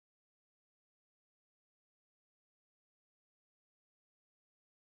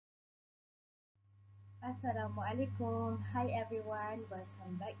Assalamualaikum. Hi everyone.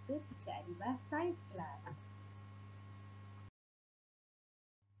 Welcome back to Teacher Adibah Science Class.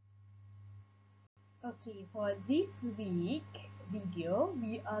 Okay, for this week video,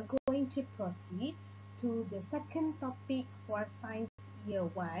 we are going to proceed to the second topic for Science Year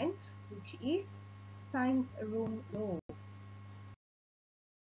 1, which is Science Room Rules.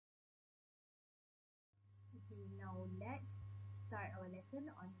 Okay, now let's start our lesson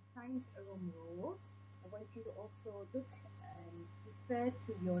on Science Room Rules. I want you to also look and refer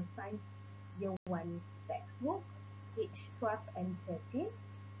to your Science Year 1 textbook, page 12 and 13.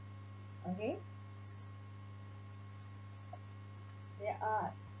 Okay, there are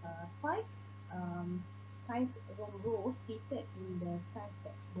five science room rules stated in the science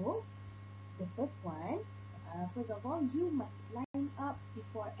textbook. The first one, first of all, you must line up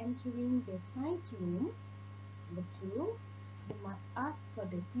before entering the science room. Number two, you must ask for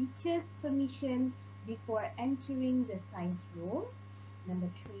the teacher's permission before entering the science room. Number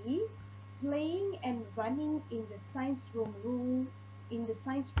three, playing and running in the science room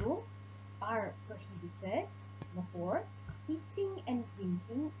are prohibited. Number four, eating and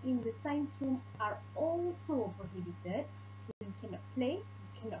drinking in the science room are also prohibited. So you cannot play, you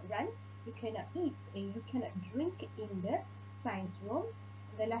cannot run, you cannot eat, and you cannot drink in the science room.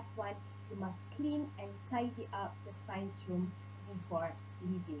 And the last one, you must clean and tidy up the science room before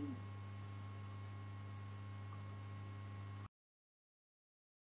leaving.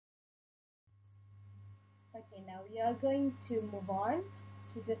 Okay, now we are going to move on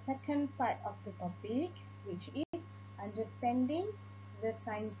to the second part of the topic, which is understanding the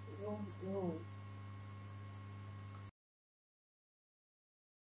science room rules.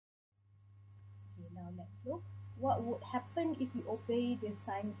 Okay, now let's look. What would happen if you obey the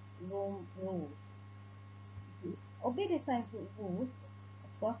science room rules? If you obey the science room rules,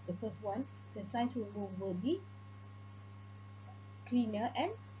 of course, the first one, the science room rule will be cleaner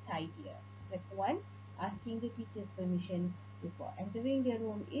and tidier. Second one, asking the teacher's permission before entering the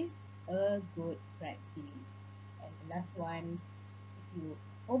room is a good practice. And the last one, if you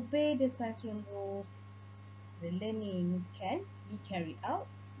obey the science room rules, the learning can be carried out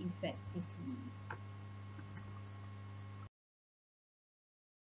effectively.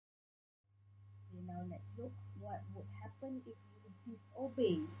 Okay, now let's look what would happen if you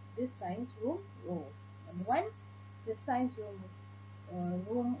disobey the science room rules. Number one, the science room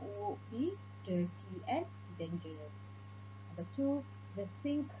would be dirty and dangerous. Number two, the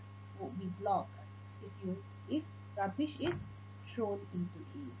sink would be blocked if rubbish is thrown into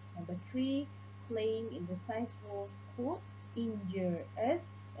it. Number three, playing in the science room could injure us.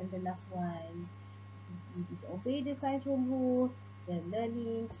 And the last one, if you disobey the science room rule, the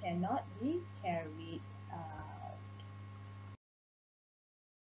learning cannot be carried out.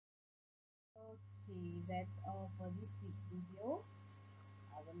 Okay, that's all for this week's video.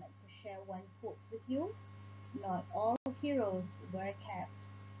 I would like to share one quote with you. Not all heroes wear caps.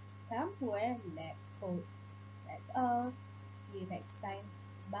 Some wear lab coats. That's all. See you next time.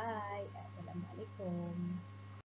 Bye. Assalamualaikum.